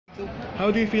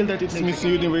How do you feel that it's Miss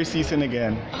Universe season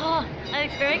again? Oh,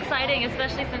 it's very exciting,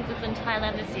 especially since it's in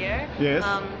Thailand this year. Yes.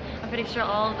 I'm pretty sure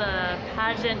all the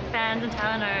pageant fans in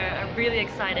Thailand are really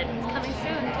excited. It's coming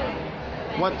soon too.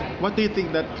 What do you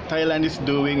think that Thailand is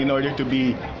doing in order to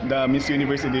be the Miss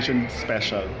Universe edition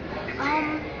special?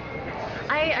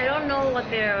 I don't know what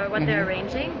they're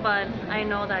arranging, but I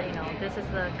know that this is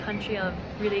the country of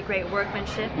really great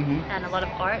workmanship and a lot of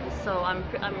art. So I'm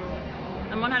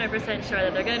 100% sure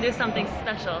that they're going to do something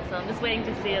special. So I'm just waiting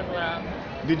to see as well.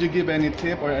 Did you give any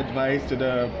tip or advice to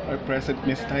the present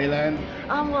Miss Thailand?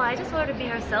 Well, I just want her to be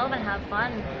herself and have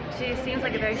fun. She seems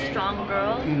like a very strong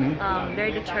girl,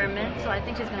 very determined, so I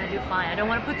think she's going to do fine. I don't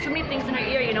want to put too many things in her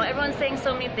ear, everyone's saying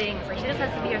so many things. Like, she just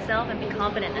has to be herself and be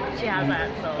confident, and she has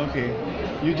that, so. Okay.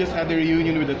 You just had the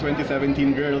reunion with the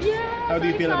 2017 girls. Yeah, how do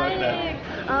you feel about that?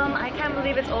 I can't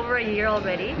believe it's over a year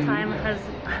already.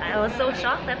 I was so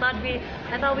shocked. I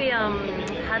thought we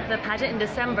had the pageant in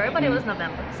December, but it was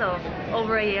November, so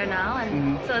over a year now,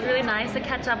 and so it's really nice to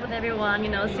catch up with everyone,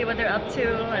 see what they're up to,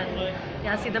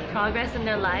 and see the progress in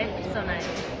their life. It's so nice.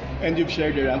 And you've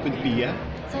shared your ramp with Pia?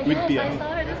 Yes, I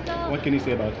saw her just now. What can you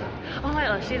say about her? Oh my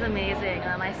gosh, she's amazing.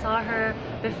 I saw her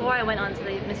before I went onto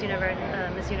the Miss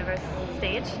Universe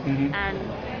stage, and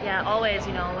yeah, always,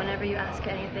 whenever you ask her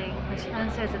anything, when she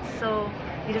answers, it's so,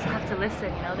 you just have to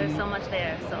listen, there's so much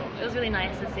there. So it was really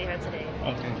nice to see her today.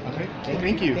 Okay.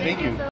 Thank you.